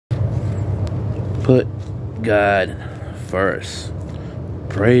Put God first.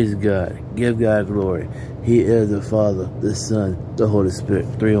 Praise God. Give God glory. He is the Father, the Son, the Holy Spirit.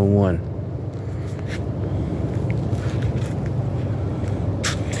 3 in 1.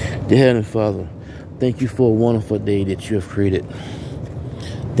 Dear Heavenly Father, thank you for a wonderful day that you have created.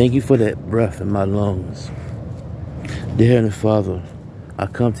 Thank you for that breath in my lungs. Dear Heavenly Father, I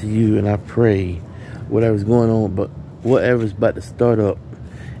come to you and I pray whatever's going on, but whatever's about to start up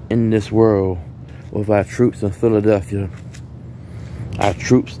in this world with our troops in Philadelphia, our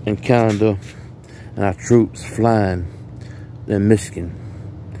troops in Canada, and our troops flying in Michigan.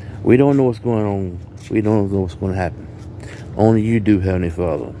 We don't know what's going on. We don't know what's going to happen. Only you do, Heavenly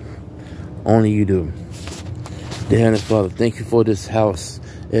Father. Only you do. Dear Heavenly Father, thank you for this house.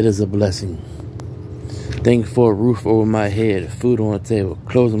 It is a blessing. Thank you for a roof over my head, food on the table,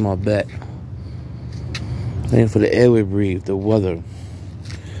 clothes on my back. Thank you for the air we breathe, the weather.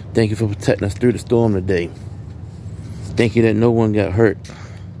 Thank you for protecting us through the storm today. Thank you that no one got hurt.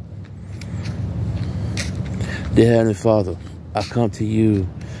 Dear Heavenly Father, I come to you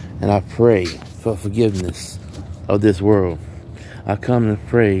and I pray for forgiveness of this world. I come and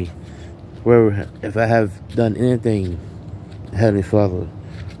pray where if I have done anything, Heavenly Father,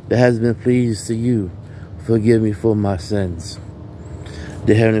 that has been pleased to you, forgive me for my sins.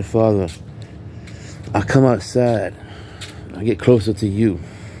 Dear Heavenly Father, I come outside, I get closer to you.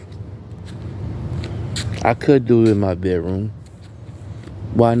 I could do it in my bedroom.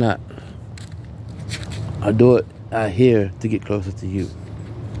 Why not? I do it out here to get closer to you.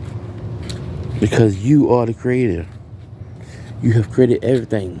 Because you are the creator. You have created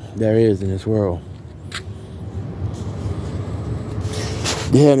everything there is in this world.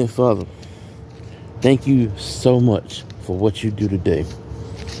 Dear Heavenly Father, thank you so much for what you do today.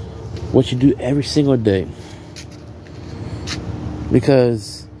 What you do every single day.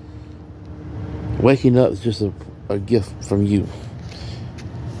 Because waking up is just a gift from you.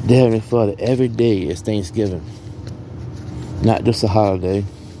 Dear Heavenly Father, every day is Thanksgiving. Not just a holiday.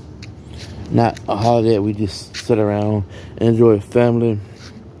 Not a holiday that we just sit around and enjoy family,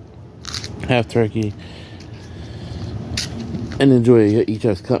 have turkey, and enjoy each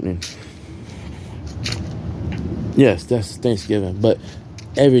other's company. Yes, that's Thanksgiving, but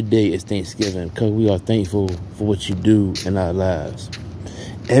every day is Thanksgiving because we are thankful for what you do in our lives.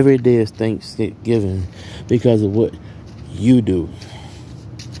 Every day is Thanksgiving because of what you do.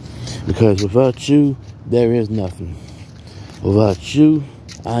 Because without you, there is nothing. Without you,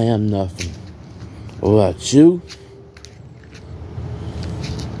 I am nothing. Without you,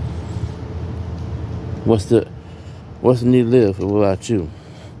 what's the need to live without you?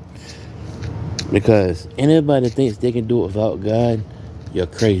 Because anybody that thinks they can do it without God, you're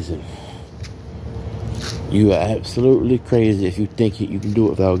crazy. You are absolutely crazy if you think you can do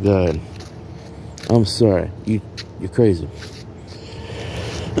it without God. I'm sorry, you're crazy.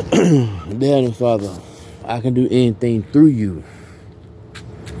 Dear Heavenly Father, I can do anything through you.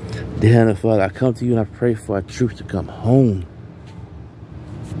 Dear Heavenly Father, I come to you and I pray for our troops to come home,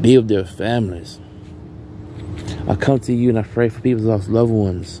 be with their families. I come to you and I pray for people's lost loved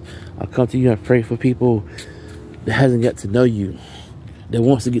ones. I come to you and I pray for people that hasn't got to know you, that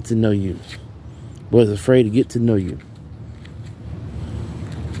wants to get to know you, but is afraid to get to know you.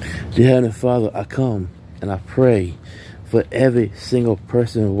 Dear Heavenly Father, I come and I pray for every single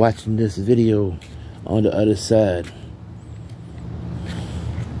person watching this video on the other side.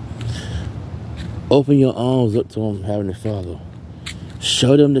 Open your arms up to them, Heavenly Father.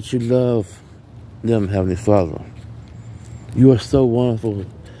 Show them that you love them, Heavenly Father. You are so wonderful,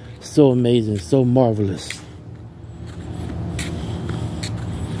 so amazing, so marvelous.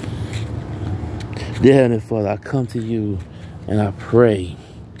 Dear Heavenly Father, I come to you and I pray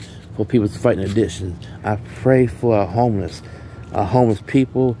for people fighting addictions. I pray for our homeless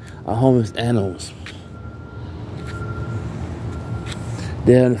people, our homeless animals.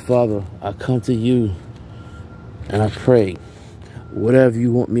 Dear Heavenly Father, I come to you and I pray, whatever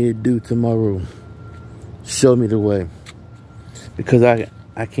you want me to do tomorrow, show me the way. Because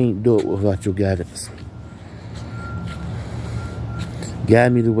I can't do it without your guidance.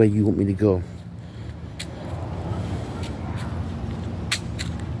 Guide me the way you want me to go.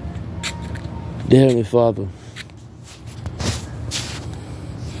 Dear Heavenly Father,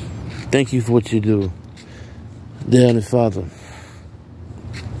 thank you for what you do. Dear Heavenly Father,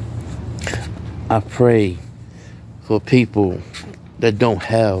 I pray for people that don't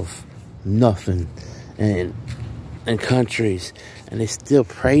have nothing and countries and they still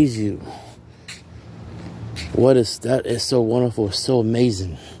praise you. What is that? It's so wonderful. It's so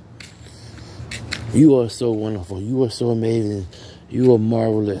amazing. You are so wonderful. You are so amazing. You are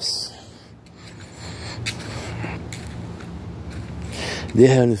marvelous. Dear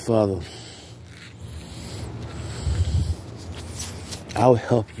Heavenly Father, I would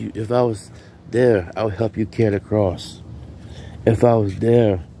help you. If I was there, I would help you carry the cross. If I was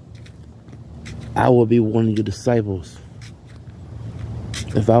there, I would be one of your disciples.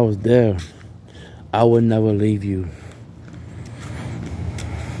 If I was there, I would never leave you.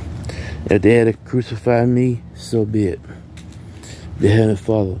 If they had to crucify me, so be it. Dear Heavenly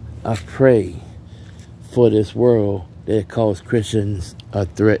Father, I pray for this world that calls Christians a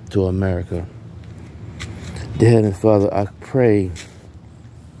threat to America. Dear Heavenly Father, I pray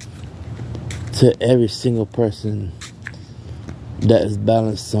to every single person that has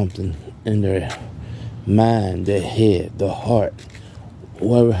balanced something in their mind, their head, their heart,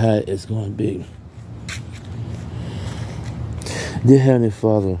 whatever how it's going to be. Dear Heavenly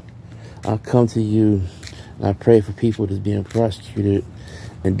Father, I come to you and I pray for people that's being prosecuted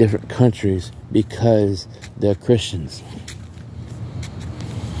in different countries because they're Christians.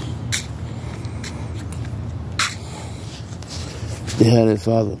 Dear Heavenly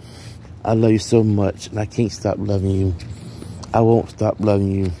Father, I love you so much and I can't stop loving you. I won't stop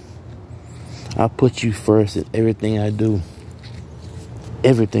loving you. I put you first in everything I do.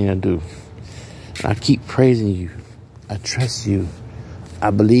 Everything I do. I keep praising you. I trust you. I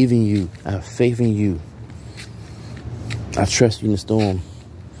believe in you. I have faith in you. I trust you in the storm.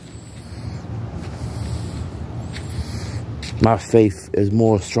 My faith is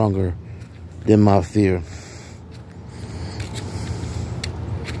more stronger than my fear.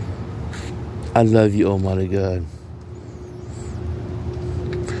 I love you, Almighty God.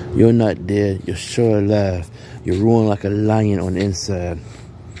 You're not dead. You're sure alive. You're roaring like a lion on the inside.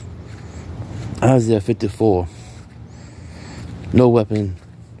 Isaiah 54. No weapon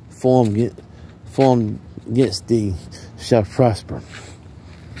formed against thee shall prosper.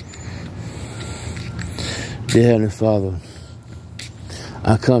 Dear Heavenly Father,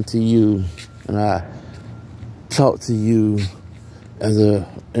 I come to you and I talk to you in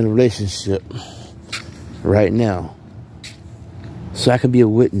a relationship right now, so I can be a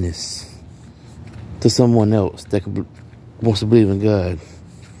witness to someone else that wants to believe in God.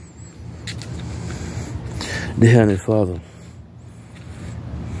 Dear Heavenly Father,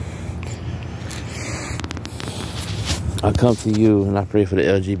 I come to you and I pray for the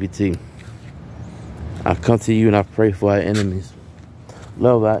LGBT. I come to you and I pray for our enemies.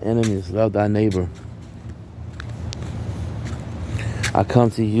 Love our enemies. Love thy neighbor. I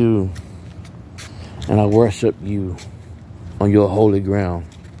come to you and I worship you on your holy ground.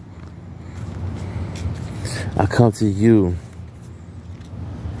 I come to you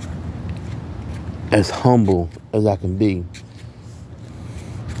as humble as I can be.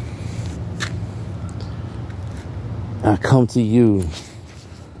 I come to you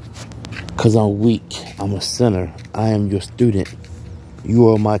because I'm weak. I'm a sinner. I am your student. You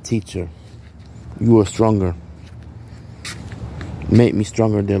are my teacher. You are stronger. Make me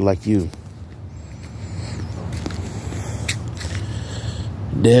stronger than like you.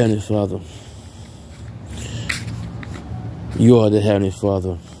 Dear Heavenly Father, you are the Heavenly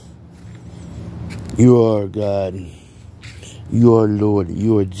Father. You are God. You are Lord.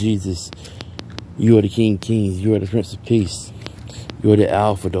 You are Jesus. You are the King of Kings. You are the Prince of Peace. You are the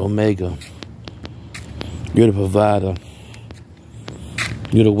Alpha, the Omega. You're the provider.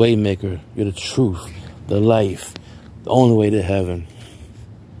 You're the way maker. You're the truth, the life, the only way to heaven.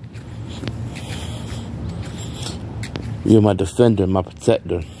 You're my defender, my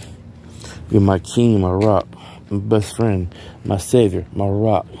protector. You're my king, my rock, my best friend, my savior, my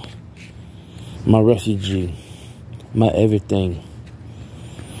rock, my refugee, my everything.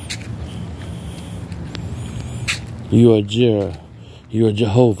 You are Jireh. You are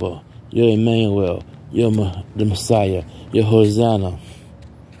Jehovah. You're Emmanuel. You're the Messiah. You're Hosanna.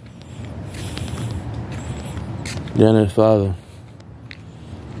 Dear Heavenly Father,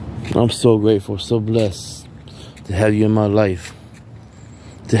 I'm so grateful, so blessed to have you in my life.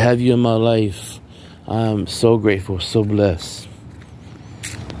 To have you in my life, I'm so grateful, so blessed.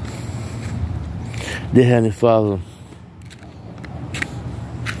 Dear Heavenly Father,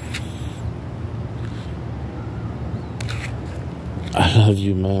 I love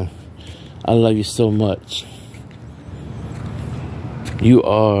you, man. I love you so much. You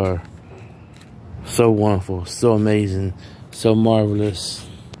are so wonderful, so amazing, so marvelous.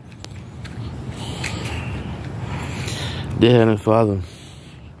 Dear Heavenly Father,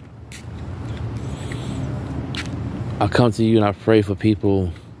 I come to you and I pray for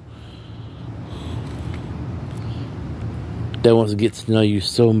people that wants to get to know you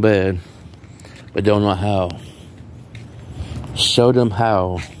so bad, but don't know how. Show them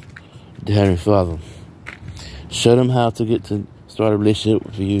how, dear Heavenly Father. Show them how to get to start a relationship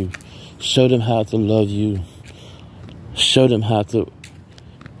with you. Show them how to love you. Show them how to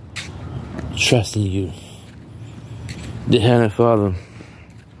trust in you. Dear Heavenly Father,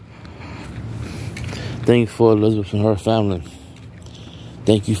 thank you for Elizabeth and her family.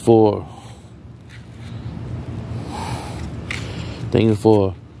 Thank you for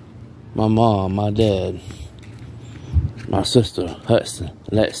my mom, my dad, my sister, Hudson,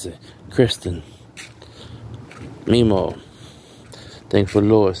 Lexi, Kristen, Mimo. Thank you for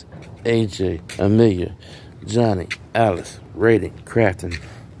Lois, AJ, Amelia, Johnny, Alice, Raiden, Crafton,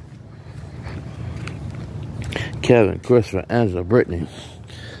 Kevin, Christopher, Angela, Brittany,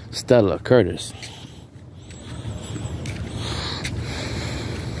 Stella, Curtis.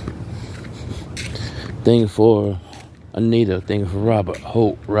 Thank you for Anita. Thank you for Robert,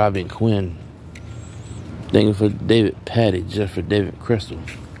 Hope, Robin, Quinn. Thank you for David, Patty, Jeffrey, David, Crystal.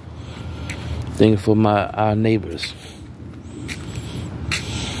 Thank you for our neighbors.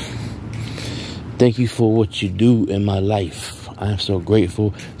 Thank you for what you do in my life. I am so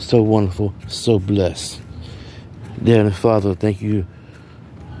grateful, so wonderful, so blessed. Dear Heavenly Father, thank you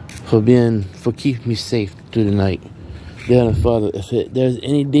for keeping me safe through the night. Dear Heavenly Father, if there's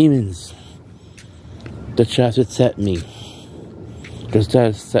any demons that try to attack me, that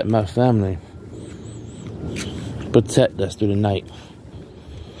try to attack my family, protect us through the night.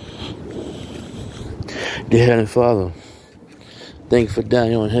 Dear Heavenly Father, thank you for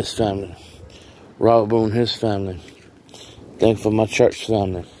Daniel and his family, Robert Boone and his family. Thank you for my church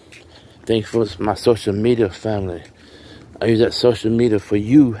family. Thank you for my social media family. I use that social media for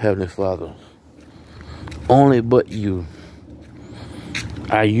you, Heavenly Father. Only but you.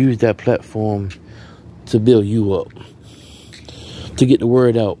 I use that platform to build you up, to get the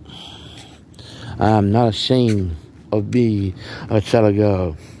word out. I am not ashamed of being a child of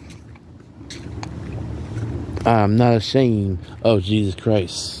God. I am not ashamed of Jesus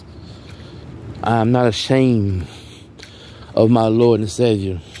Christ. I am not ashamed of my Lord and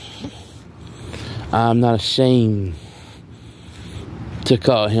Savior. I am not ashamed to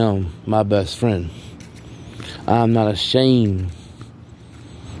call him my best friend. I am not ashamed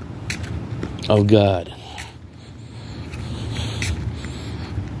of God.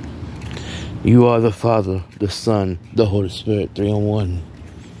 You are the Father, the Son, the Holy Spirit, 3 in 1.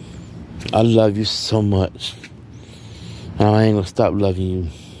 I love you so much. And I ain't gonna stop loving you.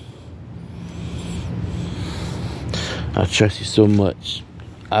 I trust you so much.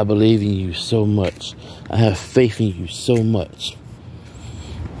 I believe in you so much. I have faith in you so much.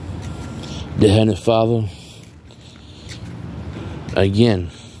 Dear Heavenly Father, again,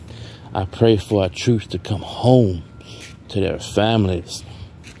 I pray for our troops to come home to their families.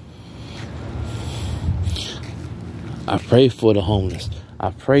 I pray for the homeless. I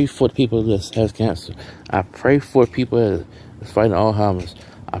pray for the people that has cancer. I pray for people that are fighting Alzheimer's.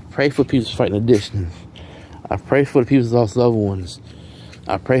 I pray for people that's fighting addictions. I pray for the people that lost loved ones.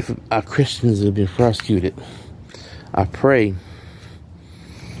 I pray for our Christians that have been persecuted. I pray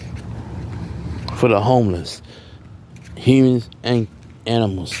for the homeless, humans and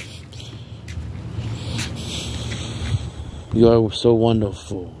animals. You are so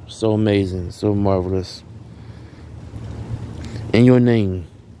wonderful, so amazing, so marvelous. In your name,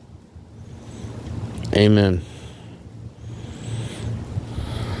 amen.